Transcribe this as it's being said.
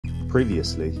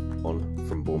Previously on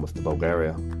From Bournemouth to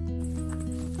Bulgaria.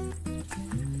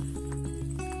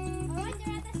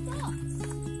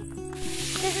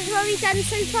 This is what we've done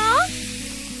so far.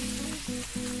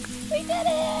 We did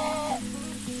it!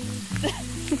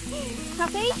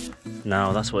 Happy?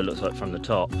 Now that's what it looks like from the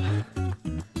top,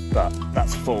 but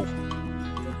that's full.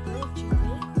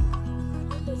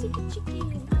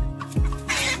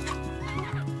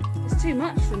 It's too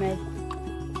much for me.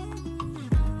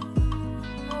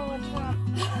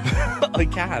 I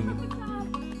can.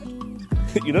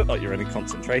 You look like you're in a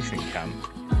concentration camp.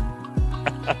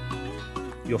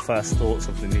 Your first thoughts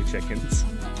of the new chickens.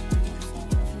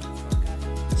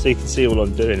 So you can see all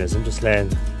I'm doing is I'm just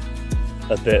laying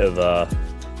a bit of the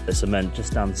cement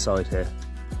just down the side here.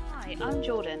 Hi, I'm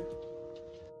Jordan.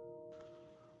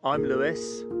 I'm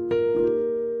Lewis.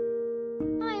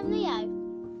 Hi, I'm Leo.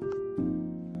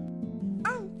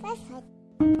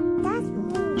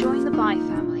 Join the Bye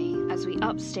family as we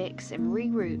up sticks and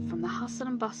reroute from the hustle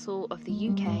and bustle of the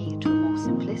UK to a more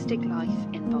simplistic life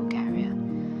in Bulgaria.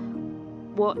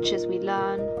 Watch as we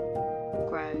learn,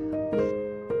 grow,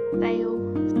 fail,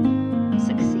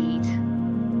 succeed,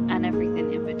 and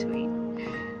everything in between.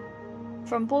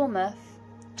 From Bournemouth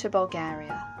to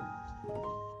Bulgaria.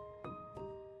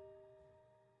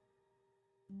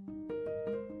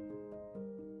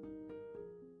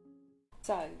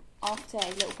 So, after a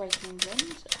little break in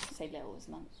England, I say little, it was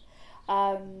a month.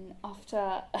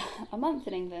 After a month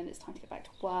in England, it's time to get back to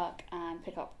work and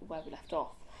pick up where we left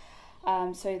off.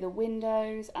 So the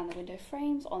windows and the window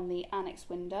frames on the annex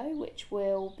window, which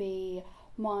will be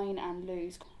mine and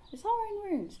Lou's. It's our own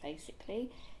rooms,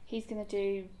 basically. He's going to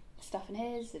do stuff in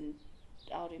his and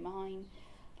I'll do mine,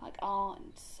 like art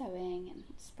and sewing and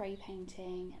spray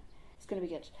painting. It's going to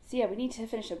be good. So yeah, we need to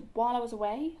finish it. While I was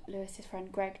away, Lewis's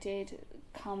friend Greg did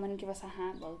come and give us a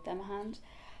hand, well, them a hand,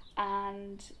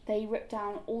 and they ripped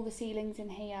down all the ceilings in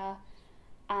here,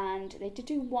 and they did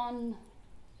do one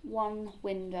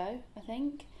window, I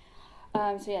think.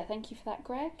 So yeah, thank you for that,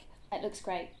 Greg. It looks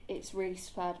great. It's really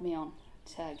spurred me on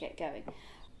to get going.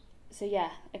 So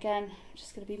yeah, again,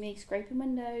 just going to be me scraping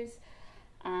windows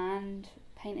and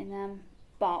painting them.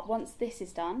 But once this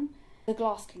is done, the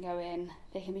glass can go in,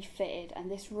 they can be fitted,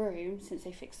 and this room, since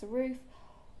they fixed the roof,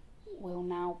 will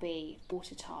now be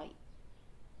watertight,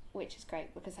 which is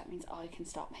great because that means I can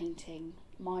start painting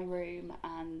my room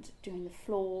and doing the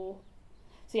floor.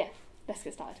 So yeah, let's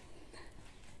get started.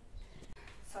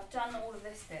 So I've done all of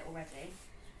this bit already,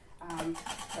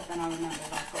 but then I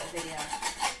remembered I've got a video,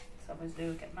 so otherwise Lou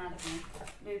would get mad at me.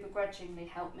 Lou begrudgingly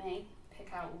helped me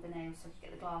pick out all the nails so I could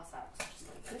get the glass out, because I'm just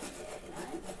not good at it, you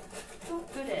know? Not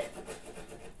good at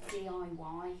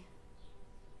DIY.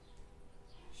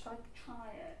 Should I try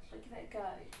it? Should I give it a go?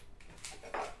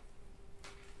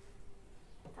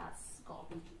 That's got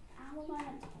to be... How am I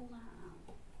meant to pull that out?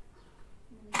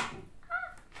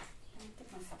 Let me dig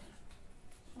myself.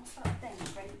 What's that thing?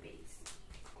 Rabies.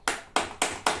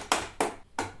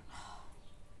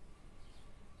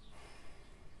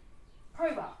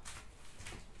 Crowbar.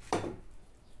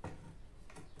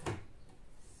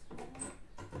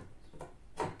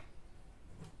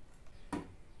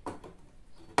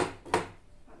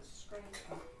 That's a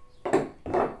scraper.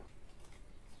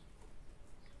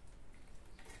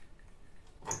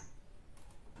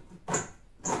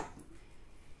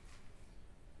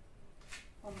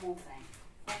 One more thing.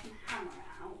 I can hammer it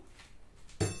out.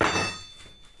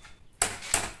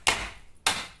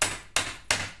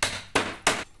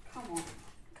 Come on.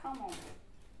 Come on.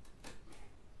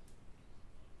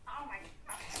 Oh my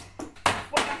God.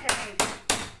 What am I hitting?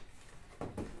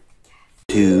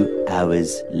 2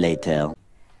 hours later.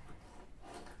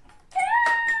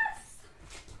 Yes!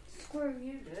 Screw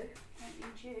you, Lou. Don't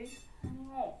need you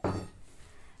anymore.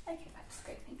 Okay, back to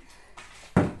scraping.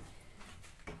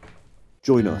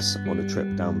 Join us on a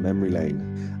trip down memory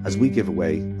lane as we give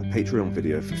away a Patreon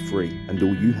video for free, and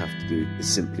all you have to do is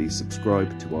simply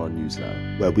subscribe to our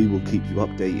newsletter, where we will keep you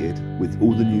updated with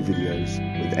all the new videos,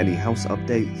 with any house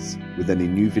updates, with any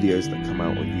new videos that come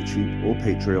out on YouTube or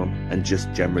Patreon, and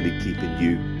just generally keeping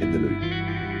you in the loop.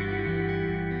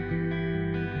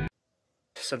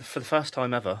 So for the first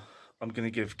time ever, I'm going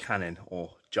to give canning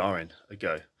or jarring a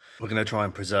go. We're going to try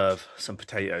and preserve some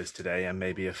potatoes today and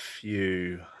maybe a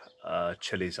few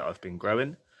chilies that I've been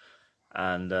growing,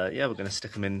 and yeah, we're going to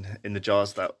stick them in the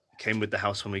jars that came with the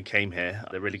house when we came here.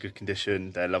 They're really good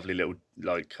condition. They're lovely little,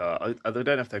 like I don't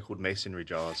know if they're called masonry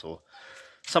jars or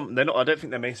something. They're not. I don't think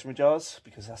they're masonry jars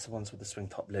because that's the ones with the swing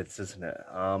top lids, isn't it?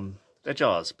 They're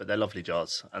jars, but they're lovely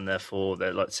jars, and therefore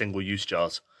they're like single use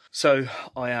jars. So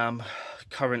I am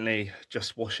currently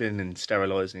just washing and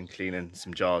sterilising and cleaning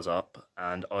some jars up,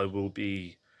 and I will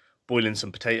be boiling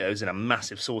some potatoes in a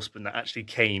massive saucepan that actually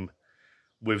came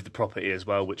with the property as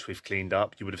well, which we've cleaned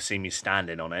up. You would have seen me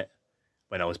standing on it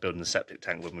when I was building the septic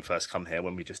tank when we first come here,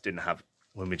 when we just didn't have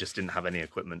any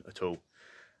equipment at all.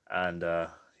 And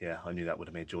yeah, I knew that would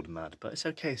have made Jordan mad, but it's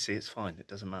okay. See, it's fine. It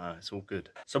doesn't matter. It's all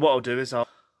good. So what I'll do is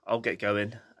I'll get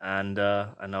going and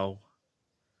I'll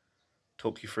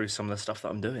talk you through some of the stuff that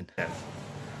I'm doing.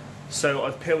 So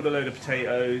I've peeled a load of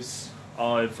potatoes.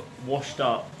 I've washed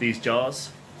up these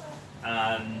jars,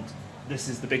 and this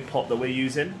is the big pot that we're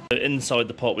using. Inside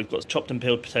the pot, we've got chopped and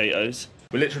peeled potatoes.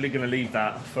 We're literally going to leave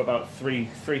that for about three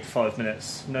to 5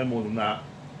 minutes, no more than that.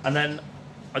 And then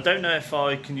I don't know if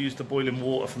I can use the boiling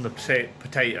water from the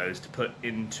potatoes to put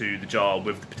into the jar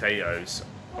with the potatoes.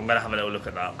 I'm going to have a little look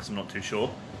at that because I'm not too sure.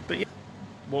 But yeah,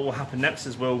 what will happen next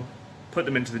is we'll put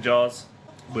them into the jars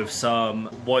with some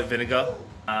white vinegar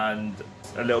and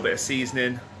a little bit of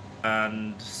seasoning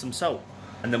and some salt.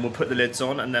 And then we'll put the lids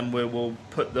on, and then we'll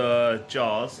put the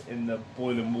jars in the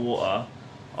boiling water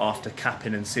after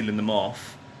capping and sealing them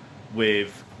off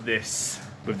with this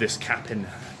capping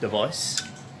device,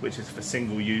 which is for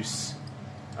single-use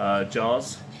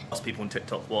jars. I asked people on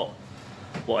TikTok what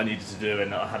I needed to do,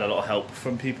 and I had a lot of help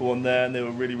from people on there, and they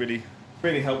were really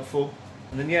helpful.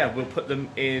 And then yeah, we'll put them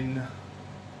in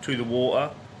to the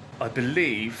water, I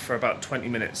believe for about 20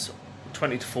 minutes,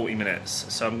 20 to 40 minutes.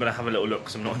 So I'm gonna have a little look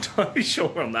because I'm not entirely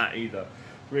sure on that either.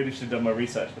 Really should have done my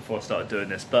research before I started doing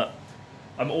this, but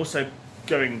I'm also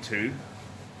going to,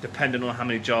 depending on how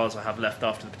many jars I have left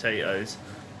after the potatoes,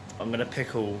 I'm gonna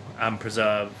pickle and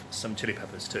preserve some chili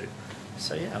peppers too.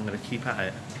 So yeah, I'm gonna keep at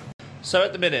it. So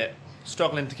at the minute,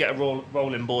 struggling to get a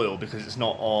rolling boil because it's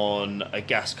not on a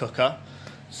gas cooker.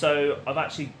 So I've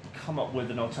actually come up with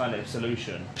an alternative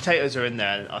solution. Potatoes are in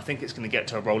there. I think it's going to get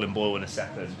to a rolling boil in a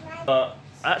second. But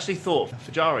I actually thought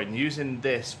for jarring, using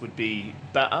this would be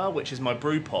better, which is my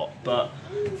brew pot. But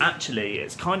actually,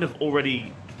 it's kind of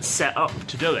already set up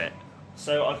to do it.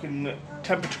 So I can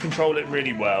temperature control it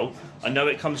really well. I know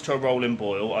it comes to a rolling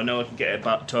boil. I know I can get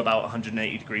it to about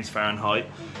 180 degrees Fahrenheit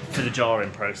for the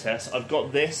jarring process. I've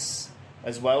got this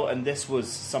as well, and this was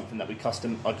something that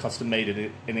I custom made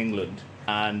it in England,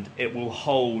 and it will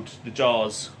hold the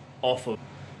jars off of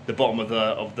the bottom of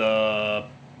the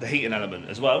heating element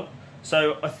as well.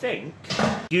 So I think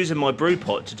using my brew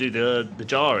pot to do the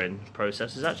jarring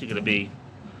process is actually going to be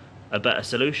a better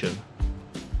solution.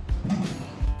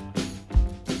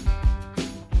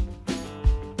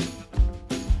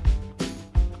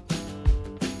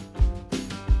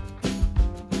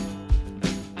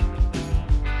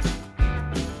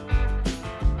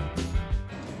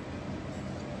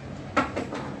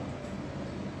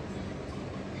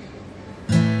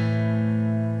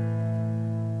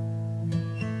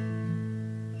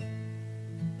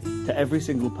 To every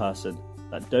single person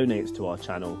that donates to our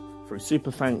channel through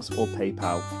Super Thanks or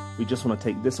PayPal, we just want to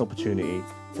take this opportunity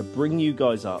to bring you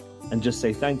guys up and just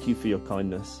say thank you for your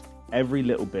kindness. Every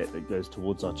little bit that goes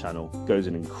towards our channel goes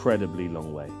an incredibly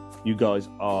long way. You guys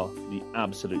are the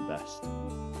absolute best.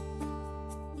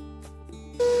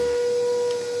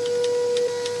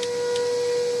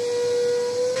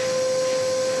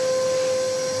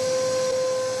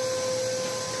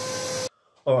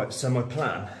 Alright, so my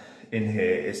plan in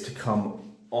here is to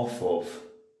come off of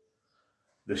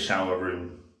the shower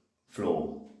room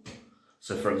floor.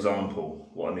 So for example,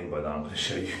 what I mean by that, I'm going to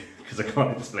show you because I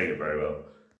can't explain it very well.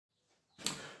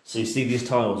 So you see these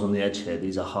tiles on the edge here,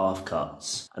 these are half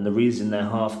cuts. And the reason they're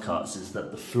half cuts is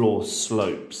that the floor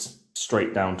slopes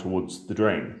straight down towards the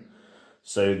drain.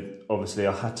 So obviously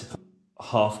I had to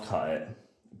half cut it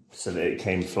so that it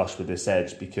came flush with this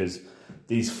edge, because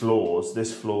these floors,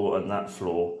 this floor and that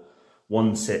floor,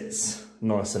 one sits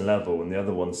nice and level and the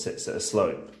other one sits at a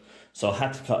slope. So I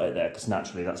had to cut it there because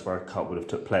naturally that's where a cut would have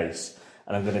took place.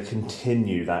 And I'm going to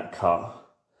continue that cut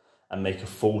and make a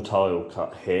full tile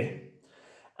cut here.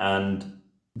 And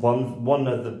one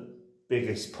of the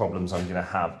biggest problems I'm going to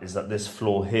have is that this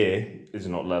floor here is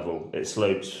not level. It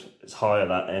slopes, it's higher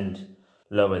that end,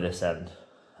 lower this end.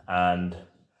 And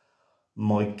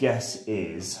my guess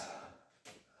is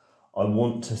I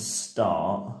want to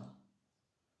start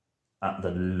at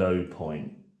the low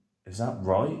point. Is that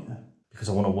right? Because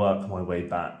I want to work my way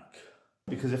back.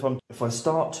 Because if I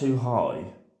start too high,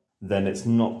 then it's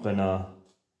not gonna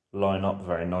line up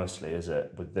very nicely, is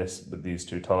it? With these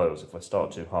two tiles, if I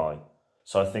start too high.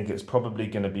 So I think it's probably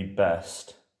gonna be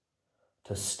best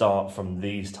to start from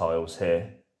these tiles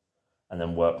here and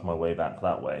then work my way back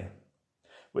that way,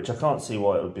 which I can't see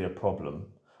why it would be a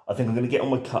problem. I think I'm gonna get all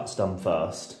my cuts done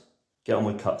first, get on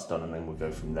with cuts done and then we'll go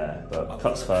from there. But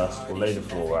cuts first, we'll lay the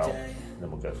floor out and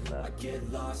then we'll go from there.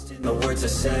 Get lost in the words I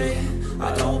say.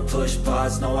 I don't push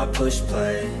pause, no I push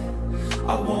play.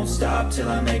 I won't stop till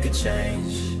I make a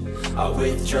change. I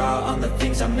withdraw on the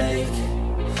things I make.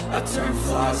 I turn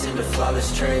flaws into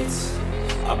flawless traits.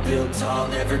 I build tall,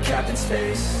 never capped in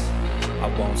space. I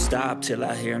won't stop till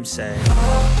I hear him say,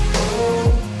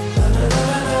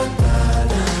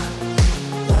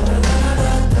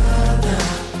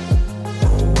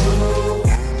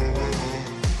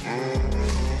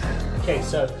 Okay,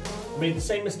 so I made the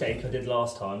same mistake I did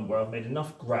last time where I've made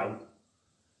enough grout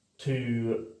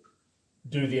to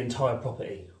do the entire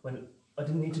property when I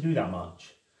didn't need to do that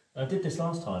much. And I did this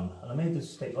last time and I made this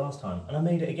mistake last time and I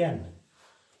made it again.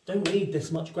 Don't need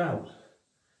this much grout.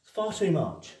 It's far too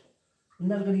much. I'm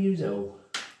never going to use it all.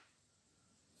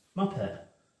 Muppet.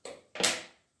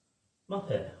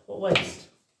 Muppet. What waste.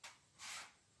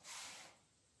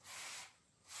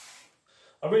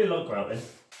 I really like grouting.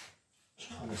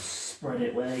 Just trying to spread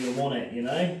it where you want it, you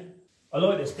know? I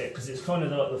like this bit because it's kind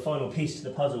of like the final piece to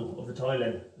the puzzle of the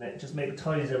tiling. And it just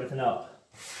tidies everything up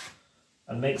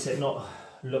and makes it not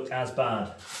look as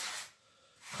bad.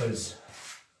 Because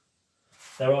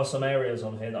there are some areas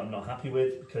on here that I'm not happy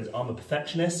with because I'm a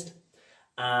perfectionist.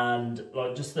 And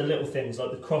like just the little things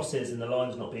like the crosses and the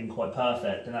lines not being quite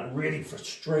perfect, and that really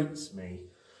frustrates me.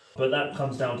 But that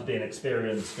comes down to being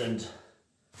experienced and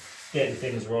getting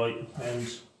things right. And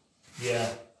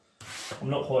yeah, I'm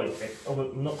not quite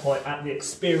at the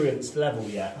experienced level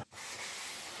yet.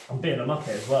 I'm being a muppet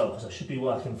as well because I should be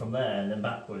working from there and then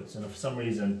backwards, and for some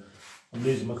reason I'm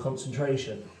losing my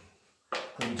concentration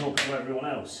because I'm talking to everyone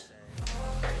else.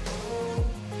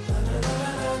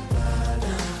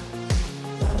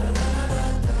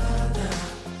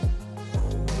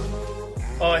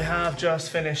 I have just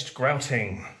finished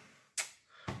grouting.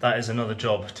 That is another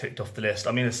job ticked off the list.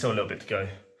 I mean, there's still a little bit to go,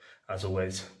 as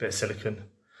always. Bit of silicone,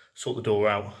 sort the door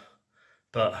out.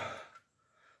 But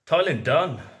tiling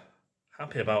done.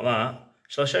 Happy about that.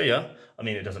 Shall I show you? I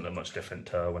mean, it doesn't look much different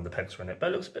to when the pegs were in it, but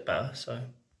it looks a bit better, so.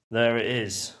 There it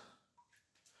is.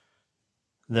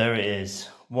 There it is.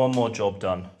 One more job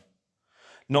done.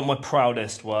 Not my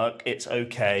proudest work. It's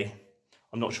okay.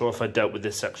 I'm not sure if I dealt with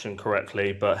this section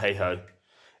correctly, but hey ho.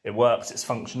 It works, it's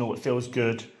functional, it feels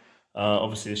good.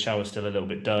 Obviously the shower's still a little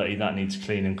bit dirty, that needs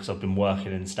cleaning because I've been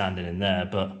working and standing in there,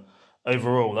 but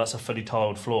overall that's a fully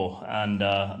tiled floor, and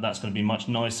that's going to be much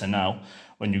nicer now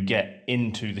when you get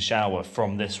into the shower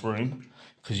from this room,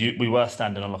 because we were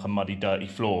standing on like a muddy, dirty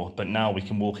floor, but now we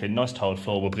can walk in, nice tiled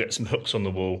floor, we'll get some hooks on the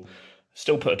wall,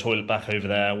 still put a toilet back over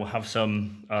there, we'll have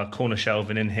some corner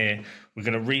shelving in here, we're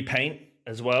going to repaint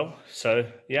as well, so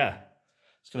yeah,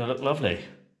 it's going to look lovely.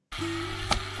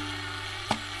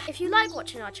 If you like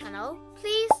watching our channel,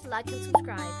 please like and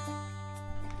subscribe.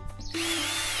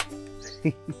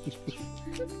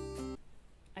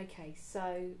 Okay,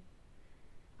 so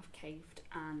I've caved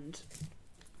and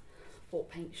bought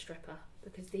paint stripper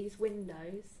because these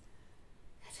windows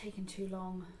are taking too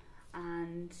long,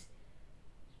 and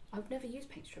I've never used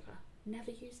paint stripper,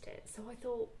 never used it. So I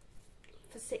thought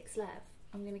for 6 lev,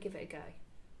 I'm going to give it a go.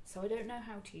 So I don't know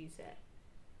how to use it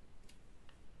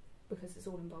because it's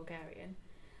all in Bulgarian.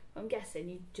 I'm guessing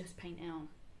you just paint it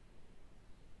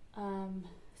on.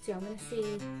 So I'm going to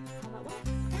see how that works.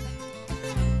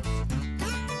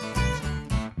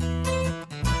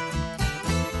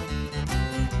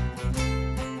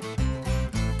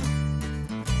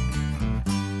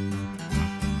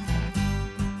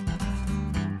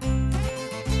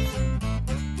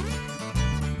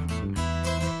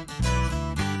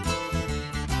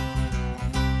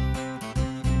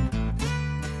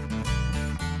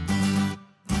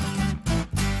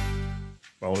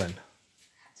 Rolling.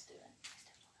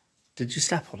 Did you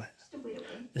step on it?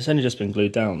 It's only just been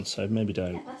glued down, so maybe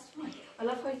don't. Yeah, that's fine. I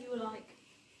love how you were like,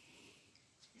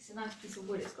 it's a nice piece of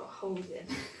wood, it's got holes in.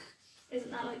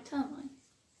 Isn't that like termites?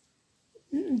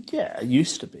 Yeah, it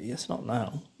used to be, it's not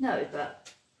now. No,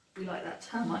 but we like that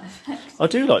termite effect. I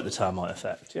do like the termite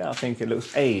effect, yeah, I think it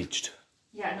looks aged.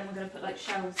 Yeah, and then we're going to put like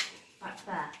shelves back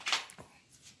there.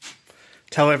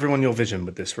 Tell everyone your vision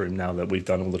with this room now that we've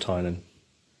done all the tiling.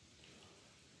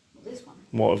 This one.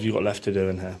 What have you got left to do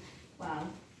in here? Well,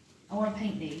 I want to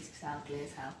paint these because they're ugly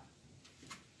as hell.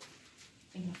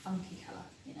 In a funky colour,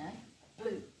 you know,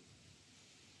 blue.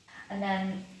 And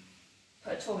then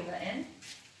put a toilet in,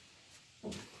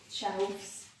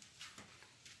 shelves.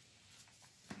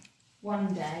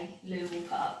 One day, Lou will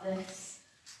put up this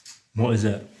What is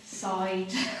it?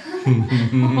 side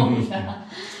holder.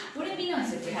 Wouldn't it be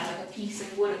nice if we had like a piece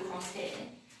of wood across here?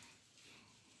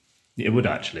 It would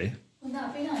actually. Wouldn't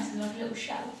that be nice? And like a little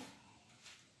shelf.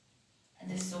 And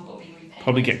this has all got to be repainted.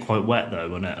 Probably get quite wet though,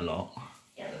 won't it, a lot?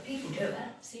 Yeah, but people do it.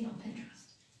 I've seen on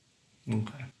Pinterest.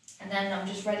 Okay. And then I'm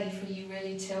just ready for you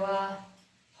really to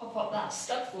pop up that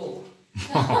stud wall.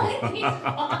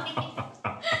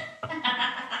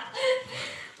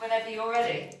 Whenever you're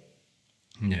ready.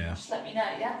 Yeah. Just let me know,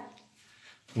 yeah?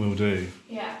 Will do.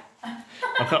 Yeah.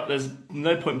 There's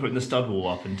no point putting the stud wall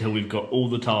up until we've got all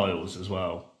the tiles as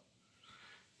well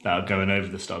that are going over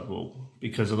the stud wall,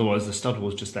 because otherwise the stud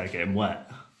wall's just there getting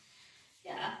wet.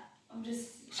 Yeah,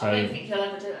 So, I don't think you'll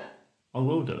ever do it. I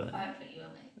will do it. I don't think you will,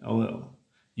 mate. I will.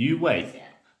 You wait. Yeah.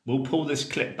 We'll pull this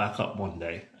clip back up one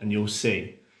day and you'll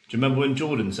see. Do you remember when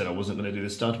Jordan said I wasn't going to do the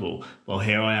stud wall? Well,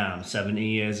 here I am, 70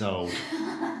 years old.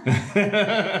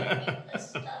 The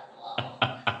stud wall.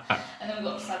 And then we've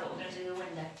got to decide what we're going to do with the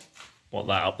window. What,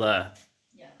 that up there?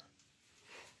 Yeah.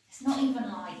 It's not even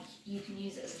like you can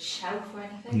use it as a shelf or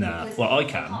anything. Nah, because well, I you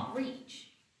can. can't reach.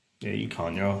 Yeah, you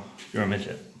can't. You're a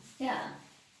midget. Yeah.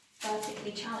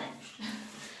 Vertically challenged.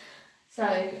 So,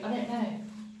 I don't know.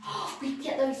 We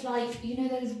get those, like, you know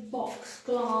those box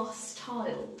glass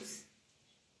tiles?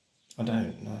 I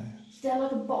don't know. They're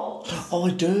like a box. Oh,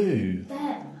 I do.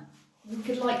 Them. We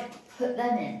could, like, put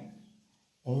them in.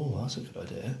 Oh, that's a good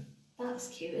idea. That's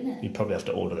cute, isn't it? You probably have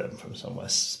to order them from somewhere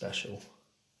special.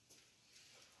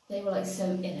 They were, like, so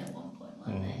in at one point,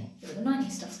 weren't they? But the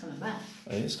 90s stuff's coming back.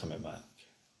 It is coming back.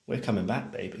 We're coming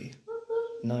back, baby.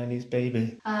 90s,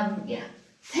 baby. Yeah.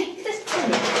 Take this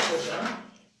picture,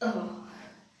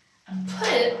 and put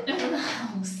it in the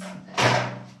house.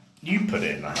 You put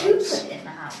it in the house. You put it in the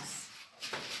house.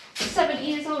 We're 70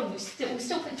 years old and we're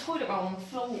still putting toilet roll on the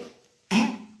floor.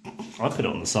 I put it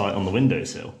on the side, on the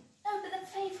windowsill. No, but then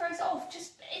Faye throws it off.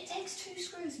 It takes 2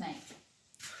 screws, mate.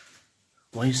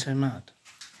 Why are you so mad?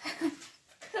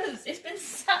 Because it's been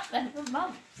sat there for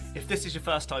months. If this is your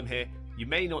first time here, you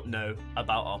may not know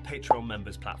about our Patreon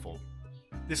members platform.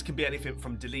 This can be anything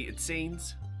from deleted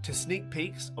scenes to sneak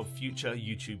peeks of future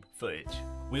YouTube footage.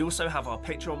 We also have our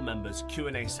Patreon members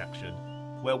Q&A section,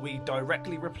 where we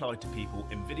directly reply to people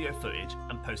in video footage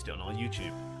and post it on our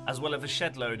YouTube, as well as a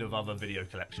shed load of other video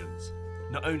collections.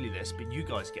 Not only this, but you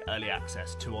guys get early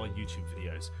access to our YouTube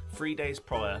videos 3 days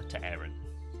prior to airing.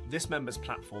 This members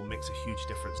platform makes a huge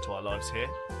difference to our lives here,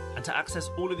 and to access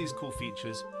all of these cool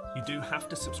features, you do have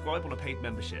to subscribe on a paid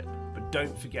membership, but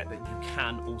don't forget that you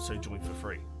can also join for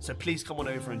free. So please come on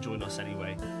over and join us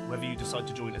anyway, whether you decide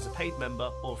to join as a paid member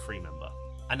or a free member.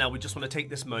 And now we just want to take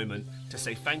this moment to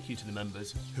say thank you to the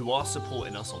members who are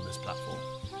supporting us on this platform.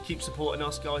 Keep supporting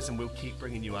us, guys, and we'll keep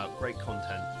bringing you out great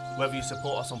content. Whether you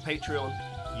support us on Patreon,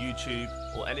 YouTube,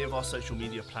 or any of our social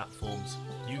media platforms,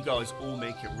 you guys all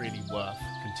make it really worth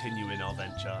continuing our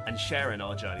venture and sharing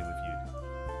our journey with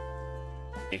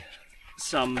you.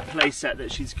 Some playset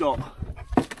that she's got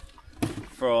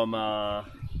from, I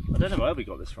don't know where we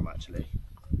got this from actually.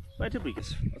 Where did we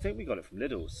get? I think we got it from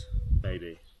Lidl's,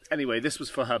 maybe. Anyway, this was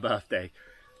for her birthday,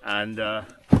 and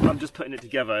I'm just putting it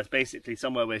together. It's basically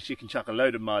somewhere where she can chuck a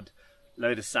load of mud,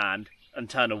 load of sand, and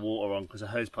turn the water on because a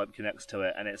hose pipe connects to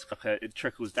it, and it's like it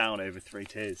trickles down over 3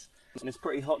 tiers. And it's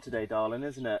pretty hot today, darling,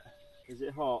 isn't it? Is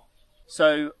it hot?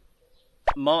 So,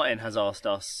 Martin has asked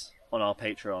us on our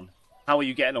Patreon, how are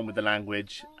you getting on with the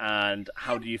language, and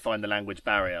how do you find the language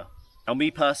barrier? Now,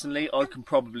 me personally, I can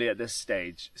probably at this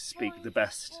stage speak the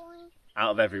best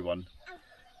out of everyone,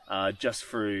 just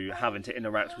through having to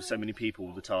interact with so many people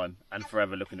all the time and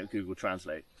forever looking at Google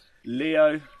Translate.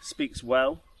 Leo speaks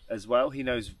well as well. He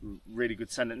knows really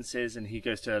good sentences, and he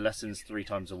goes to lessons 3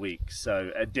 times a week,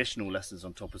 so additional lessons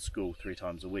on top of school 3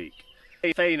 times a week.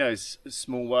 Faye knows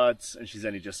small words, and she's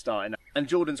only just starting, and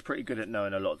Jordan's pretty good at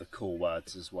knowing a lot of the cool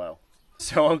words as well.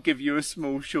 So I'll give you a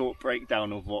small short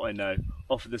breakdown of what I know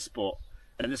off of the spot.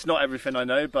 And it's not everything I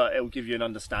know, but it'll give you an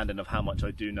understanding of how much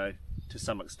I do know to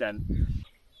some extent.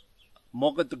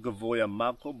 Mogę говорить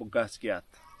малко bulgarskiat,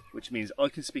 which means I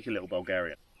can speak a little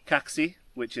Bulgarian. Kaksi,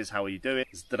 which is how are you doing.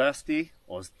 Zdrasti,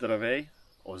 or zdravej,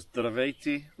 or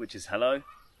zdravejti, which is hello.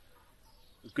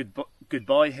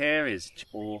 Goodbye here is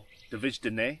or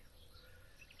dovijdene.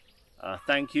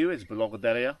 Thank you is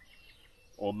благодаря,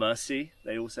 or mercy,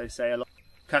 they also say a lot.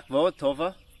 Kakvo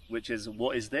tova, which is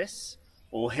what is this?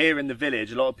 Or here in the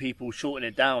village, a lot of people shorten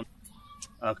it down.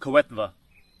 Koetva.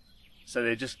 So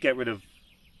they just get rid of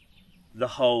the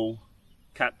whole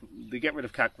they get rid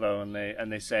of kakvo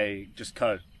and they say just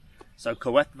ko. So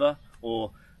koetva,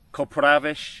 or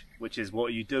kopravish, which is what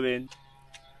are you doing?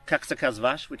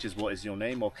 Kaksakazvash, which is what is your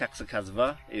name, or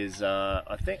kaksakazva is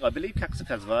I believe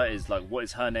kaksakazva is like what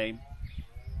is her name,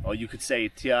 or you could say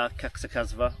tia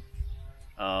kaksakazva,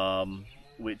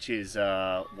 which is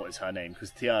what is her name,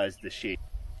 because tia is the she,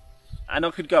 And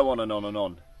I could go on and on and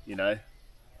on, you know.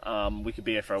 We could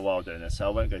be here for a while doing this, so I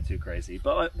won't go too crazy.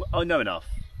 But I know enough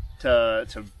to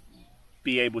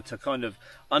be able to kind of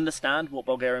understand what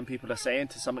Bulgarian people are saying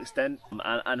to some extent,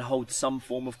 and hold some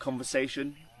form of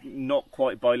conversation. Not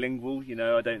quite bilingual, you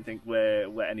know. I don't think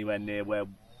we're anywhere near where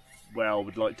I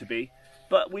would like to be,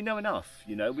 but we know enough,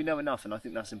 you know. We know enough, and I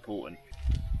think that's important.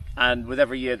 And with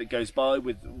every year that goes by,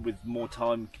 with more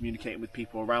time communicating with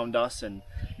people around us and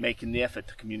making the effort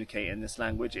to communicate in this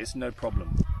language, it's no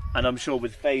problem. And I'm sure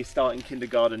with Faye starting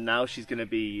kindergarten now, she's going to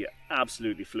be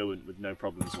absolutely fluent with no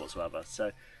problems whatsoever.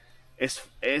 So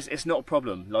it's not a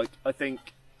problem. Like, I think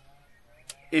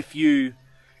if you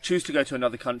choose to go to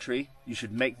another country, you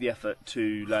should make the effort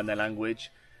to learn their language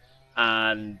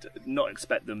and not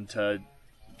expect them to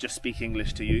just speak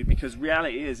English to you, because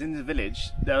reality is, in the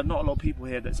village there are not a lot of people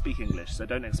here that speak English, so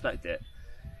don't expect it.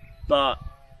 But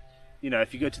you know,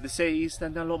 if you go to the cities,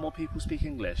 then a lot more people speak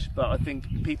English. But I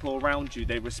think people around you,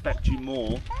 they respect you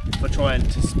more for trying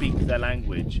to speak their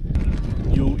language.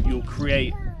 You'll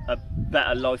create a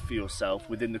better life for yourself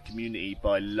within the community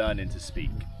by learning to speak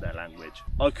their language.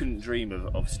 I couldn't dream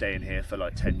of staying here for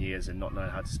like 10 years and not knowing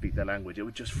how to speak their language. It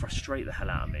would just frustrate the hell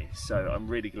out of me. So I'm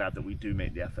really glad that we do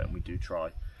make the effort and we do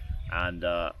try. And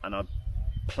I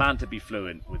plan to be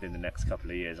fluent within the next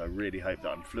couple of years. I really hope that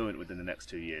I'm fluent within the next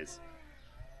 2 years.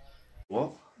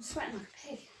 What? I'm sweating like a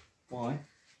pig. Why?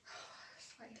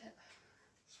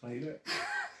 Sweated it.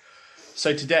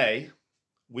 So today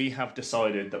we have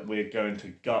decided that we're going to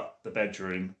gut the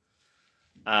bedroom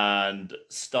and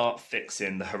start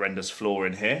fixing the horrendous floor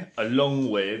in here,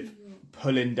 along with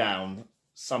pulling down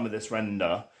some of this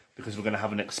render, because we're going to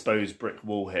have an exposed brick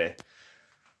wall here.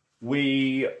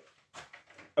 We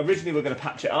originally were going to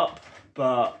patch it up,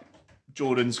 but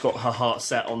Jordan's got her heart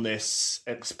set on this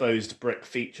exposed brick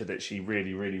feature that she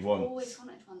really, really wants. Always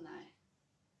wanted one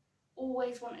though.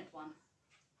 Always wanted one.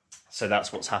 So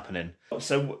that's what's happening.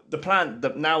 So the plan,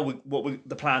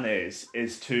 the plan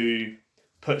is to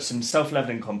put some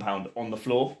self-leveling compound on the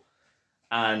floor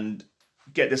and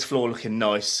get this floor looking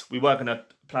nice. We were going to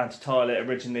plan to tile it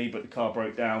originally, but the car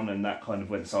broke down and that kind of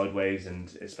went sideways,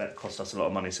 and it cost us a lot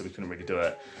of money, so we couldn't really do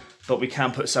it. But we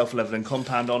can put self-leveling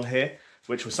compound on here,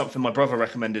 which was something my brother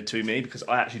recommended to me because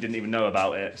I actually didn't even know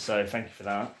about it. So thank you for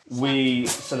that.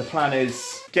 So the plan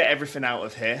is get everything out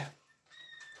of here.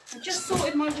 I just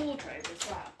sorted my wardrobe as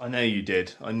well. I know you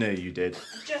did. I know you did.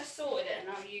 I just sorted it, and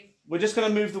now you... We're just going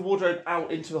to move the wardrobe out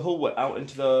into the hallway, out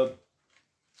into the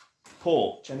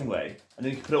porch anyway, and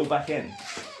then you can put it all back in.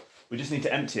 We just need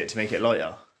to empty it to make it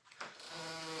lighter.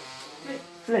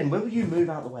 Flynn, will you move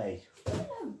out the way?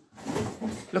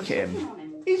 Look at him.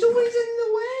 He's always in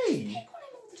the way. Pick on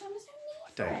him all the time, there's no need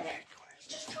I don't for it. pick on him. He's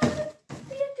just trying to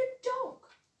be a good dog.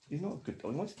 He's not a good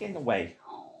dog. He wants to get in the way.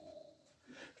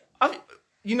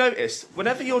 You notice,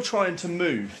 whenever you're trying to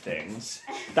move things,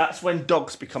 that's when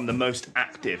dogs become the most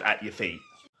active at your feet.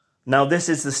 Now, this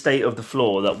is the state of the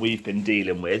floor that we've been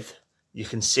dealing with. You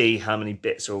can see how many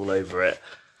bits are all over it.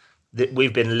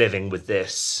 We've been living with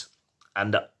this.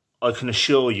 And I can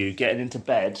assure you, getting into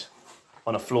bed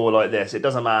on a floor like this, it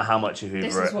doesn't matter how much you hoover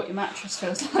it. This is what your mattress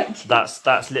feels like.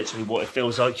 That's literally what it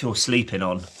feels like you're sleeping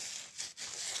on.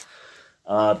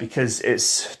 Because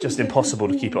it's just impossible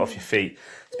to keep it off your feet.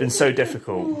 It's been so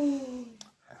difficult.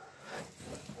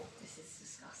 This is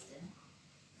disgusting.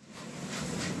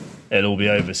 It'll all be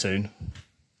over soon.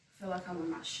 I feel like I'm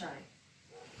on that show.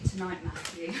 Tonight,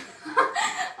 Matthew.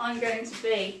 I'm going to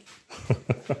be...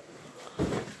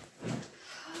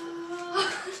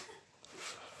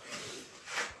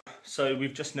 So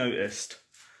we've just noticed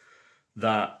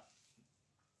that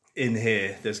in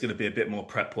here there's going to be a bit more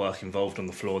prep work involved on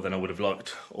the floor than I would have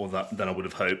liked, or than I would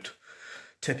have hoped.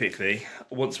 Typically,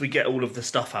 once we get all of the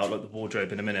stuff out, like the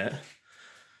wardrobe in a minute,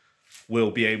 we'll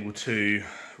be able to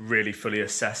really fully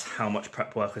assess how much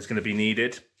prep work is going to be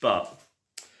needed. But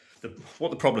what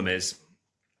the problem is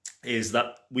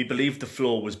that we believe the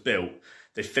floor was built,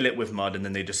 they fill it with mud and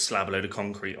then they just slab a load of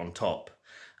concrete on top.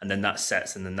 And then that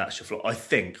sets, and then that's your floor.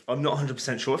 I'm not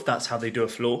 100% sure if that's how they do a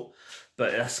floor,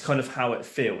 but that's kind of how it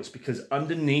feels, because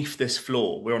underneath this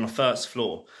floor, we're on a first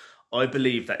floor, I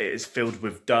believe that it is filled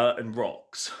with dirt and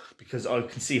rocks, because I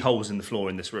can see holes in the floor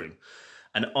in this room.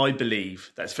 And I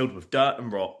believe that it's filled with dirt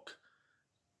and rock,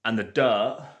 and the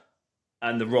dirt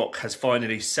and the rock has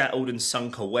finally settled and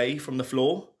sunk away from the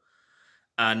floor.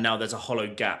 And now there's a hollow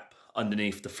gap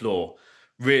underneath the floor.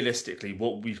 Realistically,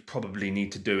 what we probably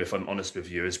need to do, if I'm honest with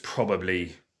you, is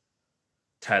probably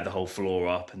tear the whole floor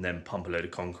up and then pump a load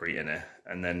of concrete in it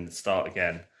and then start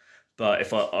again. But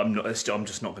if I'm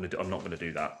just not going to do. I'm not going to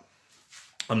do that.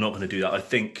 I'm not going to do that. I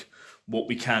think what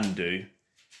we can do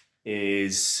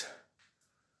is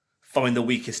find the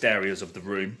weakest areas of the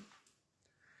room,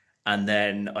 and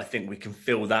then I think we can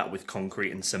fill that with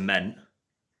concrete and cement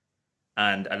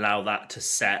and allow that to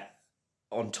set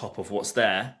on top of what's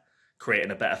there,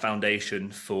 creating a better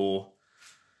foundation for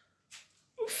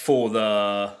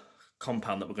the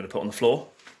compound that we're going to put on the floor.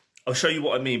 I'll show you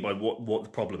what I mean by what the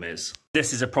problem is.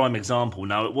 This is a prime example.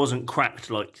 Now, it wasn't cracked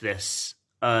like this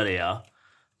earlier,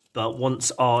 but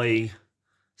once I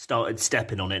started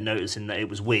stepping on it, noticing that it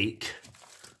was weak,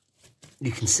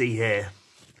 you can see here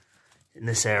in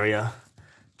this area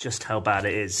just how bad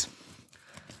it is.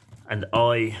 And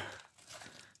I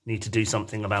need to do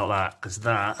something about that, because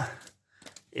that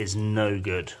is no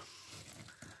good.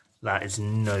 That is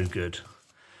no good.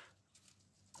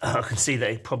 I can see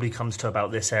that it probably comes to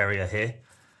about this area here.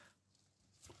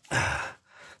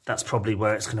 That's probably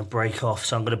where it's going to break off.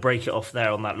 So I'm going to break it off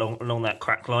there on that along that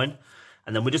crack line.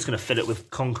 And then we're just going to fill it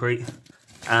with concrete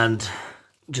and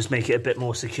just make it a bit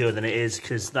more secure than it is,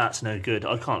 because that's no good.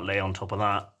 I can't lay on top of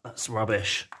that. That's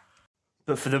rubbish.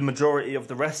 But for the majority of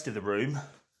the rest of the room,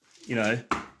 you know,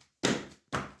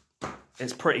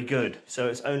 it's pretty good. So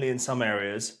it's only in some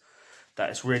areas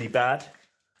that it's really bad.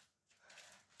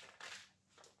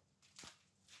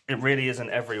 It really isn't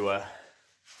everywhere.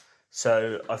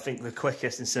 So I think the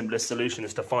quickest and simplest solution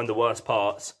is to find the worst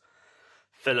parts,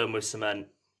 fill them with cement,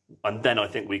 and then I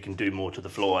think we can do more to the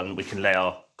floor and we can lay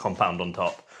our compound on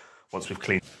top once we've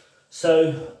cleaned.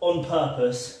 So on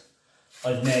purpose,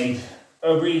 I've made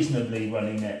a reasonably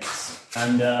runny mix.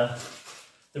 And the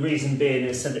reason being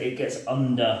is so that it gets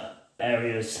under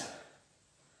areas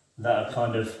that are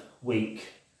kind of weak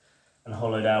and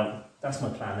hollowed out. That's my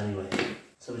plan anyway.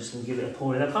 So we're just going to give it a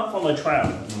pour in. I can't find my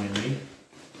trowel, annoyingly.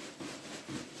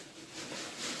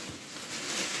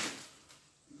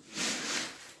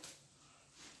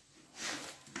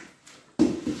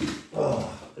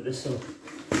 Oh, but this will...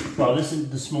 Well, this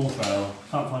is the small trowel.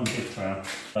 Can't find the big trowel.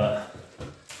 But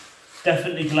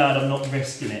definitely glad I'm not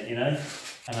risking it, you know?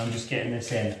 And I'm just getting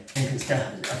this in. I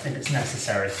think it's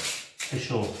necessary, for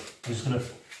sure. I'm just going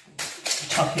to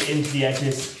tuck it into the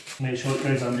edges, make sure it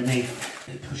goes underneath.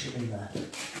 Push it in there.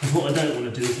 Because what I don't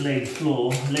want to do is lay the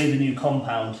floor, lay the new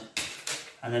compound,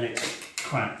 and then it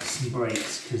cracks and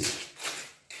breaks, because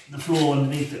the floor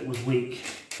underneath it was weak.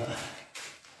 But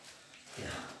yeah,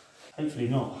 hopefully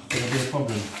not. It's going to be a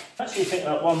problem. I actually think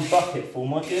that one bucketful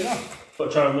might be enough.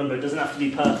 But try to remember, it doesn't have to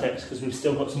be perfect, because we've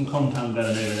still got some compound going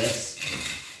over this.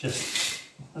 Just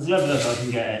as level as I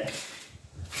can get it,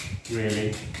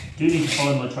 really. Do need to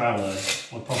find my trowel though,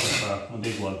 my proper trowel, my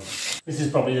big one. This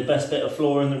is probably the best bit of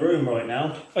floor in the room right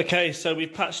now. Okay, so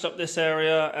we've patched up this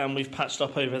area and we've patched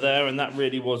up over there, and that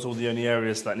really was all the only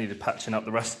areas that needed patching up.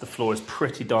 The rest of the floor is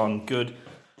pretty darn good.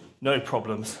 No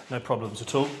problems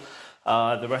at all.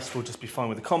 The rest will just be fine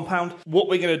with the compound. What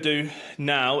we're going to do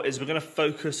now is we're going to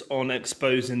focus on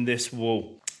exposing this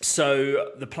wall.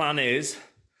 So the plan is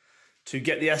to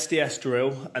get the SDS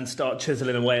drill and start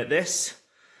chiseling away at this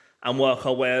and work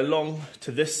our way along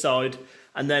to this side.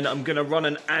 And then I'm going to run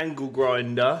an angle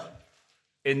grinder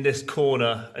in this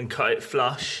corner and cut it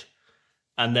flush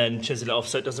and then chisel it off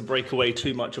so it doesn't break away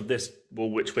too much of this wall,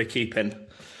 which we're keeping.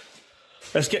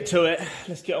 Let's get to it.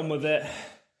 Let's get on with it.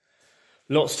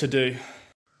 Lots to do.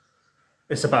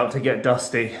 It's about to get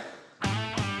dusty.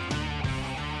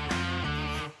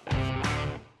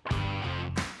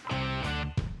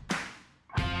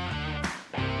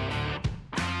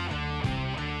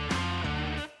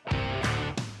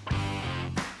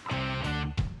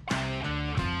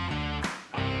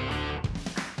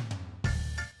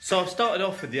 So I've started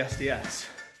off with the SDS,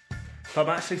 but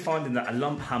I'm actually finding that a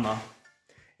lump hammer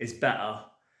is better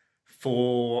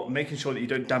for making sure that you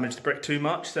don't damage the brick too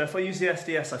much. So if I use the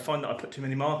SDS, I find that I put too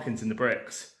many markings in the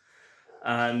bricks.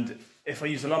 And if I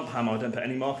use a lump hammer, I don't put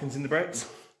any markings in the bricks.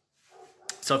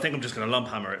 So I think I'm just going to lump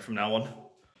hammer it from now on.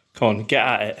 Come on, get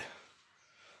at it.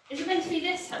 Is it meant to be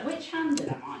this? Which handed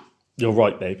am I? You're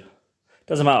right, babe.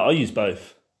 Doesn't matter, I'll use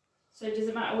both. So does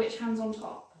it matter which hand's on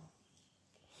top?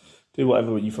 Do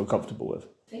whatever you feel comfortable with.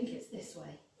 I think it's this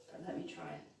way, but let me try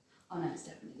it. Oh no, it's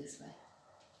definitely this way.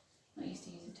 Not used to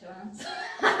using two hands.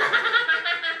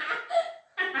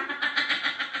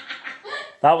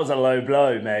 That was a low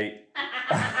blow, mate.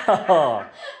 That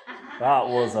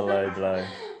was a low blow. Right.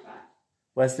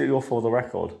 Where's your for the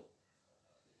record?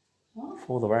 What?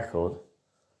 For the record.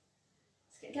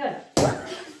 Let's get going.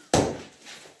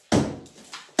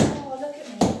 Oh, look at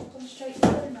me. I've gone straight to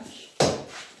the rush.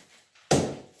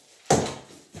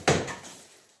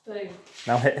 Boom.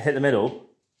 Now hit the middle.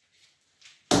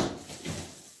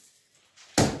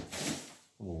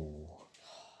 Ooh.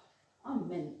 I'm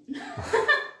mint.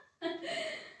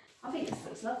 think this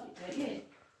looks lovely, don't you?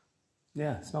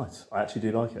 Yeah, it's nice. I actually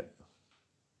do like it.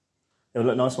 It'll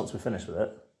look nice once we're finished with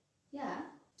it. Yeah.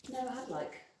 Never had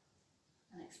like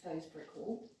an exposed brick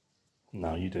wall.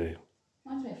 No, you do.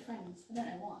 Reminds me of Friends. I don't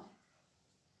know why.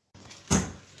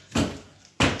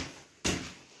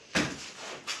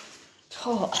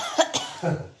 What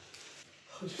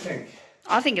do you think?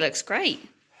 I think it looks great.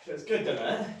 It looks good, doesn't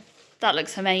it? That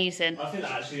looks amazing. I think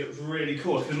that actually looks really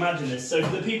cool. I can imagine this. So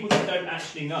for the people that don't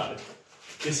actually know,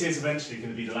 this is eventually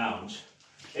going to be the lounge.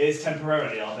 It is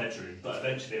temporarily our bedroom, but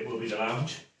eventually it will be the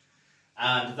lounge.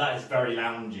 And that is very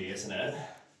loungy, isn't it?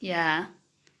 Yeah.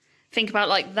 Think about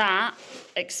like that,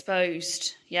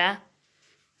 exposed, yeah?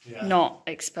 Yeah. Not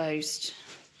exposed.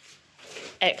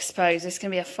 Exposed. It's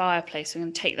going to be a fireplace. We're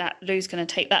going to take that, Lou's going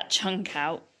to take that chunk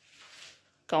out.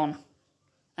 Gone.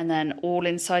 And then all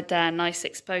inside there, nice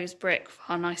exposed brick for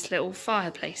our nice little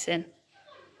fireplace in.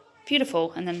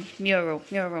 Beautiful. And then mural.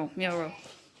 Mural?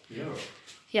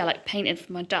 Yeah, like painted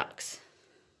for my ducks.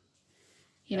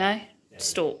 You know? Yeah.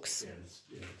 Stalks.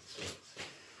 Yeah, stalks.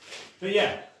 But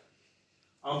yeah,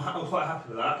 I'm quite happy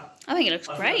with that. I think it looks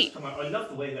great. I love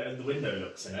the way that the window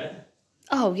looks in it.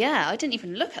 Oh yeah, I didn't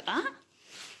even look at that.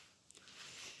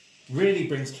 Really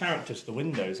brings character to the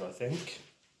windows, I think.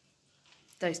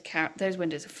 Those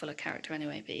windows are full of character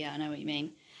anyway, but yeah, I know what you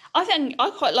mean. I think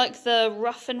I quite like the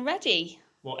rough and ready.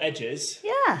 What, edges?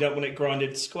 Yeah. You don't want it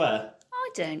grinded square? I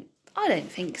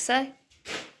don't think so.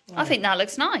 I think that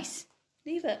looks nice.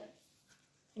 Leave it.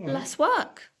 Less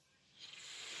work.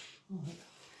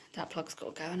 That plug's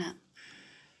got to go, innit?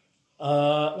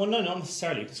 Well, no, not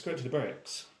necessarily. You can screw it to the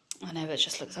bricks. I know, but it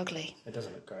just looks ugly. It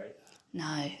doesn't look great.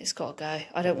 No, it's got to go.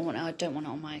 I don't want it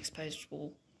on my exposed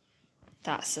wall.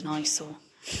 That's an eyesore.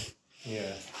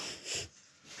 Yeah.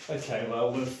 Okay,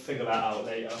 well, we'll figure that out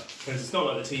later. Because it's not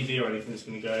like the TV or anything that's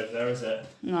going to go over there, is it?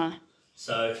 No.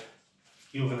 So,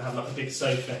 you're going to have like a big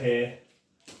sofa here.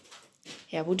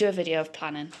 Yeah, we'll do a video of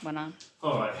planning when I'm...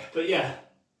 Alright, but yeah.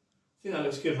 I think that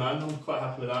looks good, man. I'm quite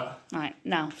happy with that. Right,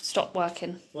 now, stop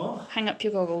working. What? Hang up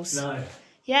your goggles. No.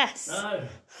 Yes. No.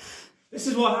 This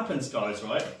is what happens, guys,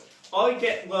 right? I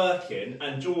get working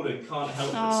and Jordan can't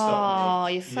help but stop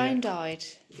me. Oh, your phone died.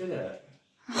 Did it?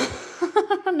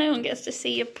 No one gets to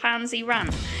see your pansy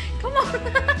rant. Come on.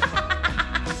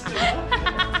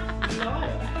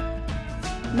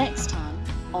 Next time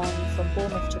on From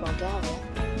Bournemouth to Bulgaria.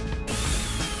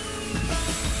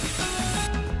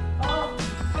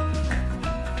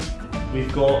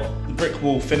 We've got the brick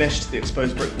wall finished. The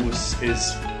exposed brick wall is...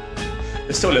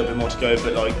 There's still a little bit more to go,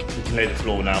 but like we can lay the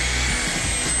floor now.